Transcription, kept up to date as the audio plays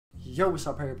Yo, what's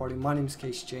up everybody, my name is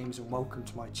Casey James and welcome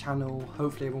to my channel.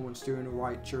 Hopefully everyone's doing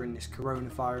alright during this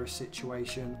coronavirus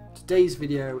situation. Today's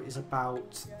video is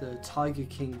about the Tiger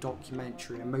King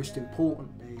documentary and most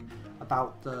importantly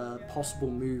about the possible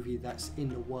movie that's in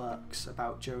the works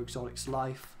about Joe Exotic's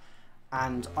life.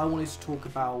 And I wanted to talk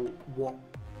about what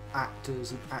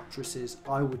actors and actresses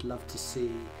I would love to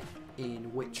see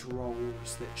in which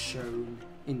roles that's shown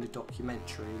in the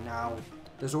documentary. Now,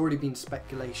 there's already been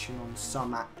speculation on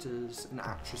some actors and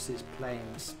actresses playing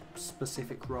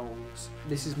specific roles.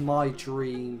 This is my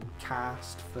dream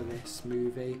cast for this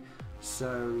movie,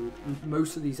 so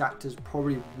most of these actors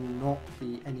probably will not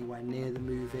be anywhere near the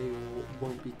movie or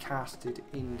won't be casted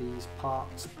in these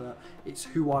parts, but it's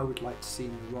who I would like to see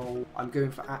in the role. I'm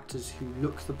going for actors who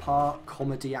look the part,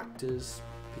 comedy actors,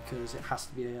 because it has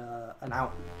to be an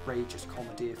outrageous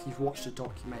comedy. If you've watched the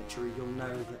documentary, you'll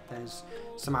know that there's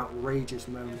some outrageous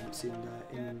moments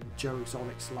in Joe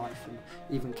Exotic's life and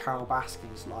even Carole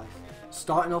Baskin's life.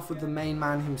 Starting off with the main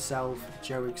man himself,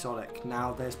 Joe Exotic.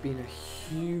 Now, there's been a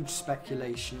huge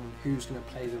speculation on who's going to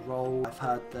play the role. I've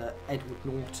heard that Edward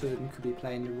Norton could be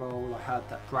playing the role. I heard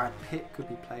that Brad Pitt could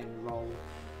be playing the role.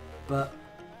 But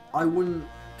I wouldn't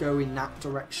go in that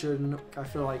direction. I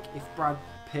feel like if Brad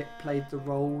Pitt played the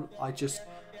role,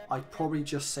 I'd probably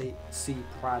just see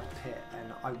Brad Pitt,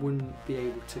 and I wouldn't be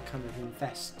able to kind of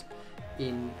invest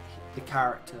in the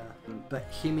character. But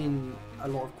him in a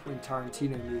lot of Quentin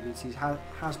Tarantino movies, he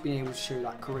has been able to show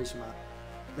that charisma.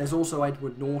 There's also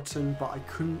Edward Norton, but I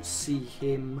couldn't see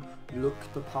him look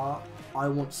the part. I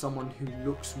want someone who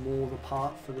looks more the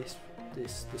part for this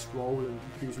role and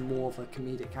who's more of a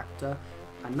comedic actor,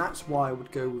 and that's why I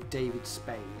would go with David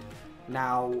Spade.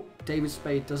 Now, David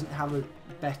Spade doesn't have a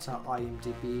better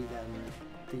IMDb than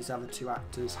these other two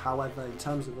actors. However, in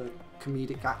terms of a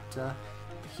comedic actor,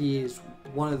 he is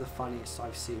one of the funniest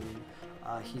I've seen.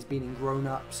 He's been in Grown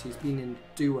Ups, he's been in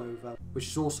Do-Over, which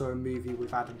is also a movie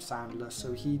with Adam Sandler,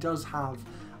 so he does have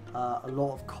a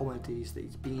lot of comedies that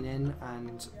he's been in,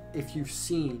 and if you've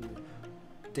seen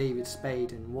David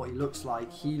Spade and what he looks like,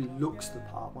 he looks the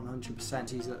part 100%.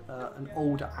 He's an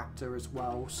older actor as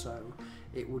well, so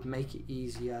it would make it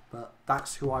easier, but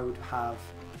that's who I would have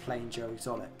playing Joe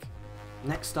Exotic.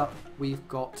 Next up, we've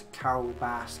got Carole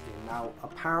Baskin. Now,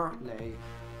 apparently,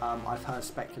 I've heard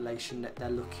speculation that they're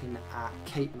looking at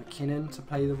Kate McKinnon to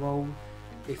play the role.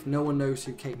 If no one knows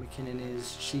who Kate McKinnon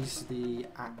is, she's the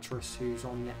actress who's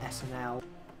on the SNL.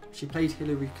 She played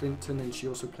Hillary Clinton and she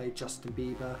also played Justin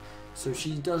Bieber, so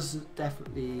she does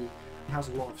definitely has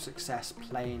a lot of success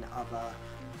playing other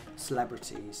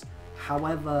celebrities.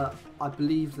 However, I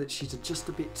believe that she's just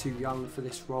a bit too young for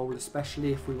this role,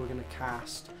 especially if we were going to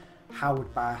cast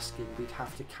Howard Baskin. We'd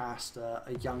have to cast a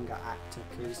younger actor,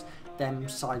 because them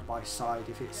side by side,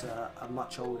 if it's a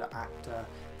much older actor,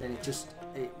 then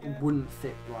it wouldn't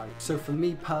fit right. So for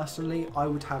me personally, I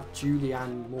would have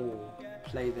Julianne Moore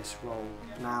play this role.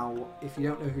 Now, if you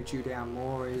don't know who Julianne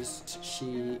Moore is,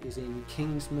 she is in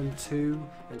Kingsman 2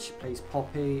 and she plays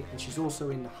Poppy, and she's also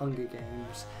in The Hunger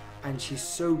Games, and she's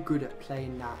so good at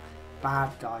playing that bad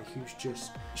guy who's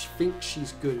just thinks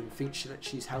she's good and thinks that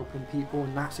she's helping people,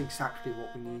 and that's exactly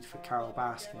what we need for Carole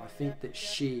Baskin. I think that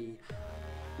she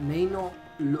may not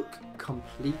look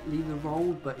completely the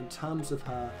role, but in terms of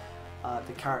her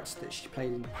the characters that she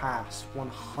played in the past,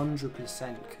 100%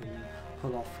 can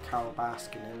pull off Carole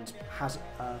Baskin and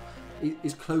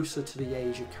is closer to the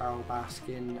age of Carole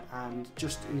Baskin, and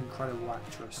just an incredible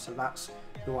actress, so that's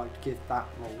who I'd give that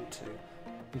role to.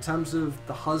 In terms of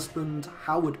the husband,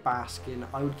 Howard Baskin,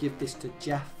 I would give this to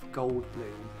Jeff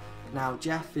Goldblum. Now,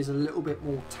 Jeff is a little bit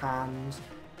more tanned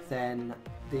than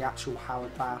the actual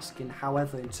Howard Baskin.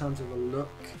 However, in terms of a look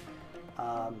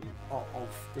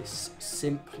of this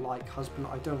simp-like husband,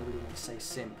 I don't really want to say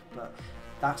simp, but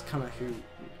that's kind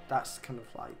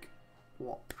of like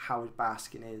what Howard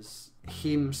Baskin is.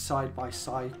 Him side by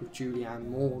side with Julianne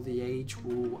Moore, the age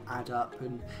will add up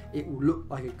and it will look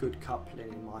like a good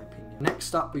coupling in my opinion.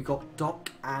 Next up, we got Doc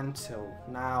Antle.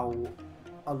 Now,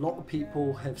 a lot of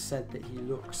people have said that he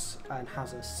looks and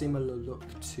has a similar look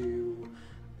to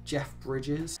Jeff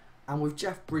Bridges. And with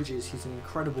Jeff Bridges, he's an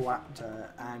incredible actor,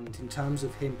 and in terms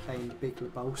of him playing the Big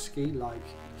Lebowski, like,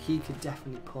 he could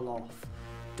definitely pull off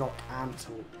Doc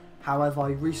Antle. However,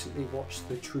 I recently watched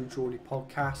the True Geordie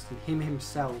podcast, and him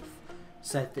himself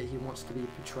said that he wants to be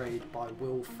portrayed by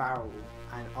Will Ferrell,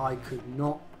 and I could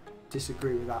not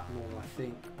disagree with that more. I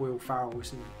think Will Ferrell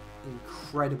is an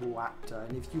incredible actor,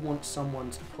 and if you want someone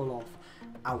to pull off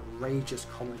outrageous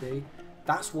comedy,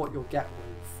 that's what you'll get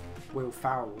with Will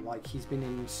Ferrell. Like, he's been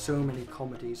in so many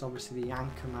comedies. Obviously, The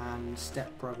Anchorman,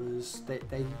 Step Brothers,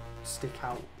 they stick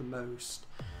out the most.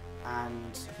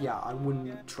 and yeah, I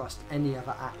wouldn't trust any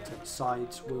other actor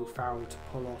besides Will Ferrell to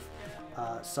pull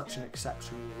off such an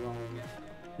exceptional role.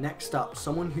 Next up,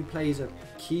 someone who plays a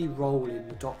key role in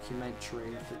the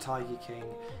documentary The Tiger King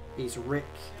is Rick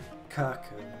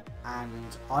Kirkham,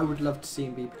 and I would love to see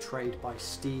him be portrayed by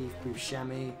Steve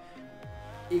Buscemi.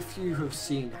 If you have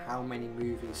seen how many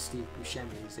movies Steve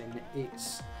Buscemi is in,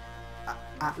 it's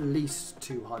at least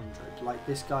 200. Like,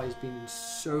 this guy has been in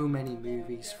so many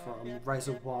movies, from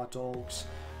Reservoir Dogs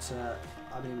to,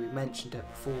 I mean, we mentioned it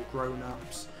before, Grown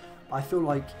Ups. I feel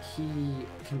like he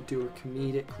can do a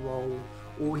comedic role,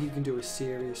 or he can do a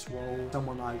serious role.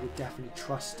 Someone I would definitely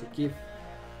trust to give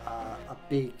a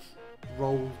big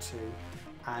role to.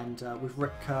 And with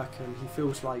Rick Kirkham, he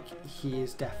feels like he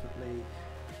is definitely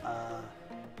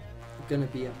going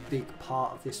to be a big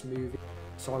part of this movie.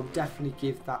 So I would definitely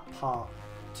give that part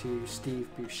to Steve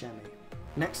Buscemi.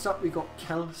 Next up, we got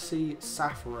Kelsey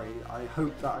Safari. I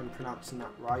hope that I'm pronouncing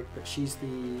that right, but she's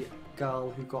the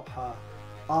girl who got her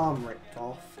arm ripped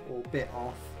off or bit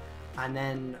off and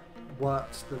then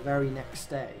worked the very next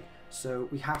day. So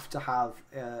we have to have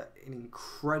an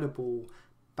incredible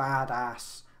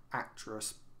badass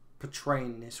actress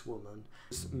portraying this woman.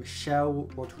 It's Michelle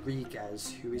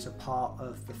Rodriguez, who is a part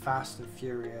of the Fast and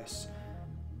Furious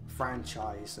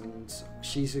franchise, and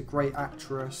she's a great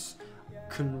actress,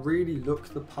 can really look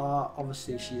the part.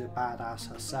 Obviously she's a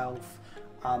badass herself.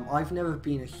 I've never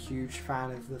been a huge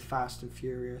fan of the Fast and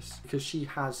Furious because she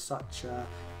has such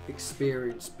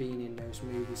experience being in those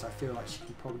movies. I feel like she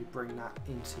can probably bring that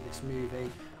into this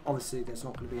movie. Obviously there's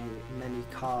not going to be many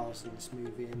cars in this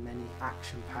movie and many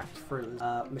action-packed thrillers.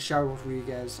 Michelle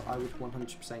Rodriguez, I would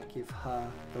 100% give her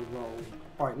the role.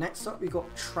 Alright, next up we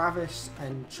got Travis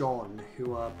and John,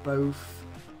 who are both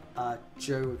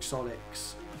Joe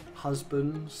Exotic's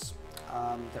husbands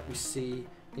that we see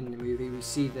in the movie. We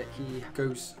see that he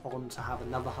goes on to have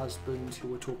another husband, who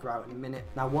we'll talk about in a minute.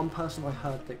 Now, one person I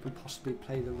heard that can possibly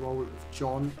play the role of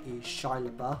John is Shia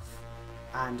LaBeouf,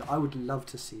 and I would love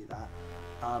to see that.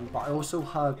 But I also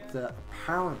heard that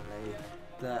apparently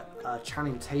that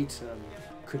Channing Tatum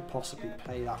could possibly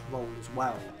play that role as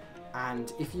well.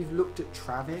 And if you've looked at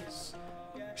Travis,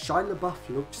 Shia LaBeouf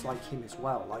looks like him as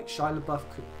well. Like, Shia LaBeouf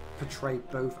could portray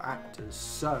both actors.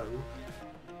 So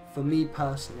for me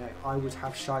personally, I would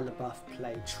have Shia LaBeouf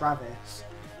play Travis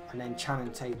and then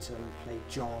Channing Tatum play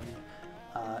John.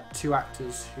 Two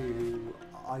actors who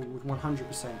I would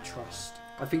 100% trust.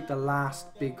 I think the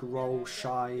last big role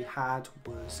Shia had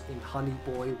was in Honey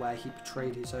Boy, where he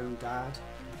portrayed his own dad,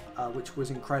 which was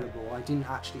incredible. I didn't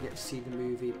actually get to see the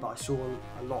movie, but I saw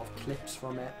a lot of clips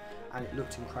from it and it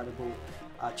looked incredible.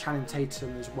 Channing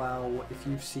Tatum as well, if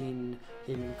you've seen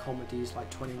him in comedies like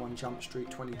 21 Jump Street,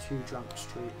 22 Jump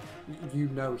Street, you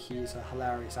know he's a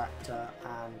hilarious actor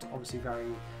and obviously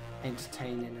very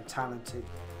entertaining and talented.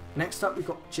 Next up we've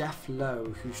got Jeff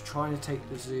Lowe, who's trying to take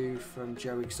the zoo from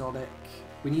Joe Exotic.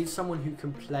 We need someone who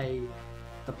can play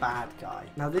the bad guy.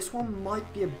 Now this one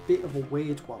might be a bit of a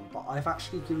weird one, but I've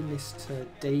actually given this to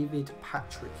David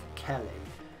Patrick Kelly.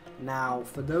 Now,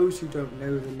 for those who don't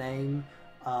know the name,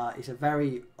 he's a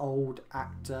very old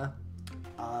actor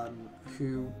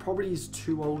who probably is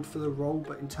too old for the role,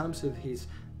 but in terms of his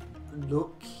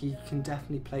look, he can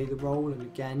definitely play the role, and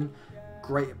again,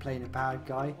 great at playing a bad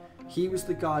guy. He was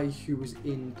the guy who was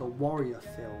in the Warrior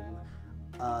film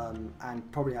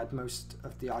and probably had most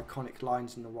of the iconic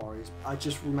lines in the Warriors. I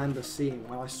just remember seeing,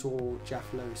 when I saw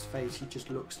Jeff Lowe's face, he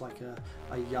just looks like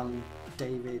a young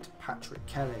David Patrick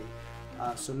Kelly.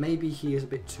 So maybe he is a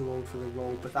bit too old for the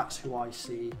role, but that's who I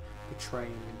see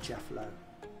portraying Jeff Lowe.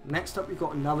 Next up we've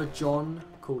got another John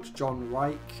called John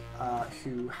Reich,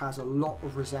 who has a lot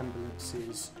of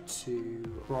resemblances to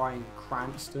Bryan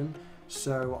Cranston.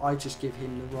 So I just give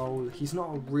him the role. He's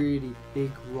not a really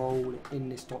big role in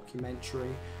this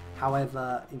documentary.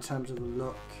 However, in terms of the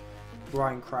look,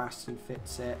 Bryan Cranston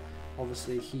fits it.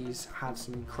 Obviously he's had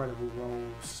some incredible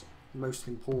roles, most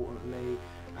importantly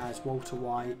as Walter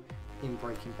White in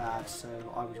Breaking Bad, so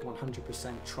I would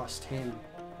 100% trust him.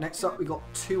 Next up we got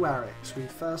two Erics. We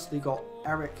firstly got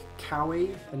Eric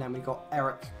Cowie and then we got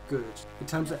Eric Good. In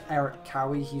terms of Eric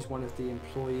Cowie, he's one of the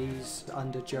employees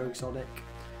under Joe Exotic,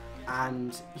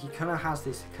 and he kind of has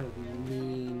this kind of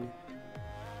mean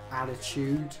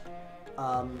attitude,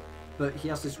 but he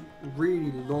has this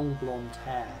really long blonde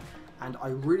hair, and I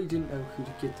really didn't know who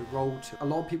to give the role to. A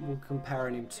lot of people were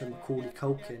comparing him to Macaulay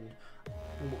Culkin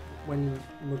when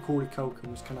Macaulay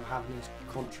Culkin was kind of having his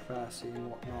controversy and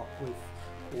whatnot with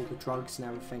all the drugs and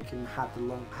everything and had the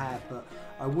long hair, but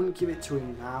I wouldn't give it to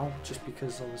him now just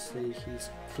because obviously he's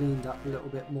cleaned up a little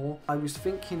bit more. I was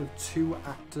thinking of two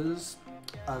actors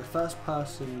The first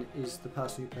person is the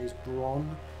person who plays Bronn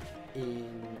in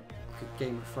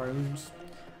Game of Thrones,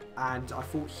 and I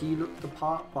thought he looked the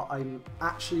part, but I'm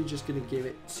actually just going to give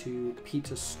it to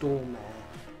Peter Stormare,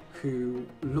 who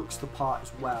looks the part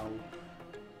as well.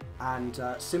 And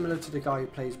similar to the guy who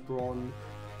plays Bronn,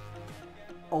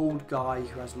 old guy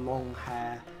who has long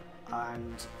hair,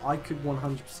 and I could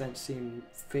 100% see him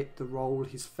fit the role.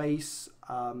 His face,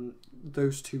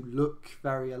 those two look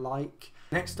very alike.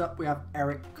 Next up we have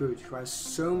Eric Goode, who has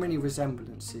so many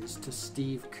resemblances to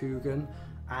Steve Coogan,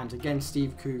 and again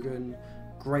Steve Coogan,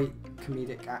 great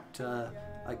comedic actor.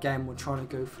 Again, we're trying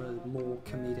to go for more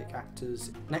comedic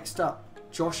actors. Next up,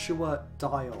 Joshua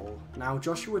Dial. Now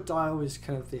Joshua Dial is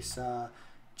kind of this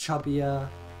chubbier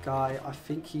guy. I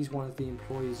think he's one of the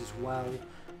employees as well,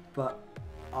 but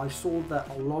I saw that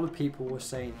a lot of people were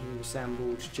saying he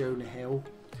resembles Jonah Hill.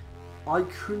 I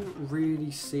couldn't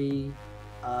really see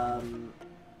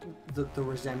the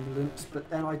resemblance, but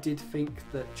then I did think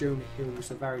that Jonah Hill was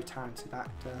a very talented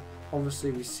actor.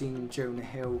 Obviously we've seen Jonah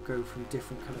Hill go from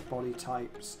different kind of body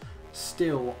types.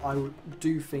 Still, I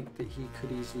do think that he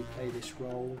could easily play this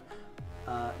role,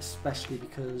 especially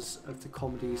because of the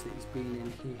comedies that he's been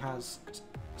in. He has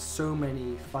so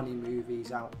many funny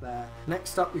movies out there.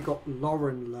 Next up we've got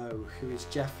Lauren Lowe, who is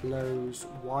Jeff Lowe's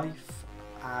wife,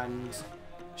 and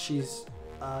she's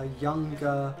a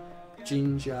younger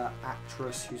ginger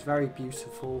actress who's very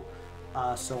beautiful.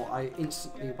 So I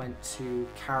instantly went to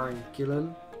Karen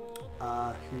Gillan,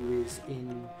 who is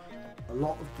in a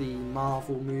lot of the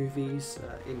Marvel movies,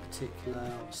 in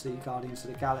particular obviously Guardians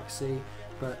of the Galaxy,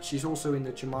 but she's also in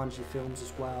the Jumanji films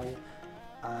as well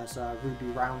as Ruby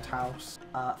Roundhouse.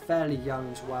 Fairly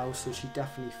young as well, so she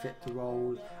definitely fit the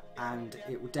role, and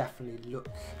it would definitely look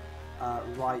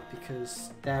right because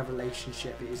their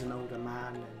relationship is an older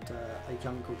man and a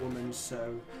younger woman,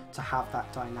 so to have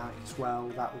that dynamic as well,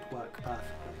 that would work perfectly.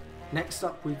 Next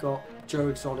up we got Joe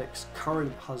Exotic's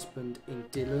current husband in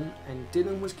Dylan, and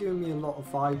Dylan was giving me a lot of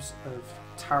vibes of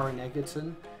Taron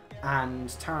Egerton, and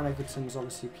Taron Egerton's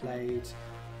obviously played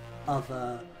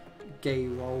other gay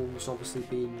roles, obviously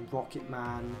being Rocket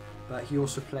Man, but he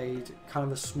also played kind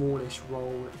of a smallish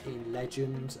role in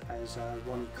Legend as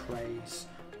Ronnie Cray's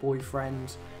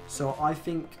boyfriend. So I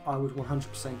think I would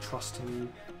 100% trust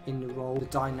him in the role. The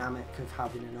dynamic of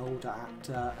having an older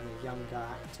actor and a younger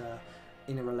actor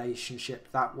in a relationship,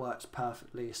 that works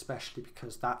perfectly, especially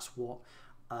because that's what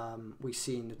we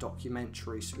see in the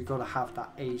documentary, so we've got to have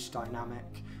that age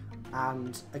dynamic.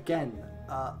 And again,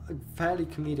 a fairly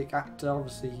comedic actor.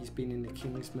 Obviously he's been in The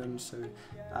Kingsman, so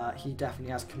he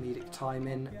definitely has comedic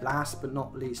timing. Last but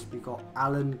not least, we've got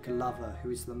Alan Glover,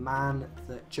 who is the man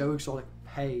that Joe Exotic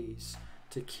pays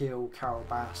to kill Carol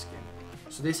Baskin.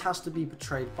 So this has to be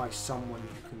portrayed by someone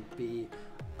who can be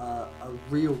a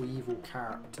real evil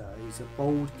character. He's a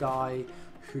bold guy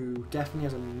who definitely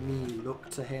has a mean look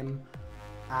to him,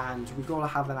 and we've got to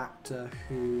have an actor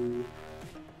who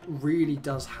really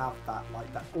does have that,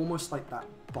 like that, almost like that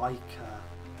biker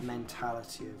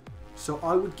mentality. So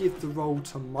I would give the role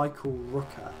to Michael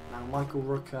Rooker. Now Michael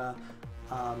Rooker,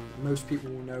 most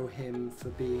people will know him for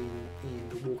being in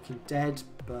The Walking Dead,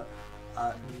 but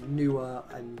newer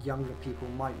and younger people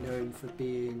might know him for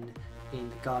being in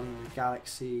the Guardians of the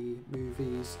Galaxy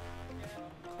movies.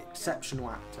 Exceptional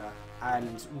actor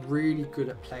and really good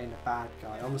at playing a bad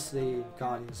guy. Obviously in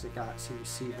Guardians of the Galaxy we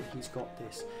see that he's got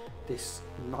this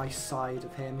nice side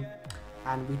of him,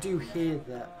 and we do hear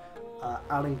that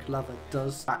Alan Glover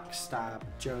does backstab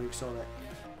Joe Exotic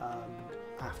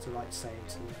after like saying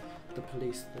to the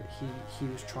police that he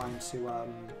was trying to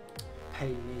pay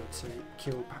me to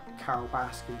kill Carol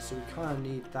Baskin. So we kind of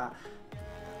need that,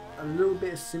 a little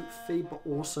bit of sympathy but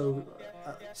also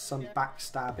some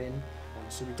backstabbing,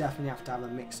 so we definitely have to have a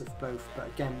mix of both. But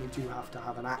again, we do have to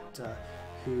have an actor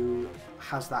who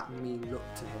has that mean look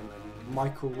to him, and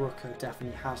Michael Rooker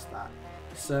definitely has that.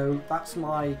 So that's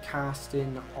my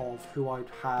casting of who I'd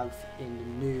have in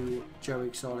the new Joe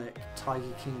Exotic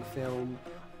Tiger King film.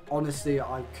 Honestly,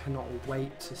 I cannot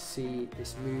wait to see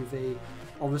this movie.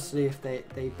 Obviously if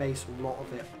they base a lot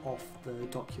of it off the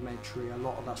documentary, a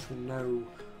lot of us will know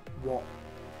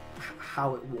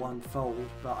how it will unfold,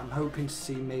 but I'm hoping to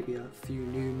see maybe a few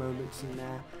new moments in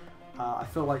there. I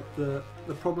feel like the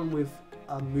problem with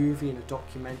a movie and a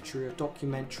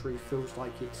documentary feels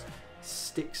like it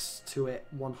sticks to it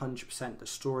 100%, the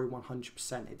story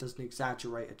 100%, it doesn't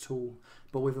exaggerate at all.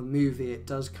 But with a movie it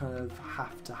does kind of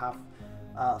have to have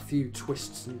a few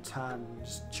twists and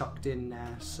turns chucked in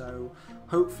there, so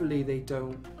hopefully they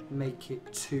don't make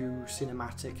it too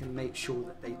cinematic and make sure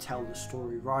that they tell the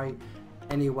story right.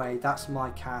 Anyway, that's my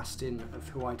casting of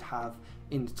who I'd have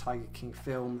in the Tiger King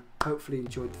film. Hopefully you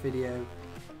enjoyed the video.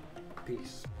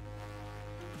 Peace.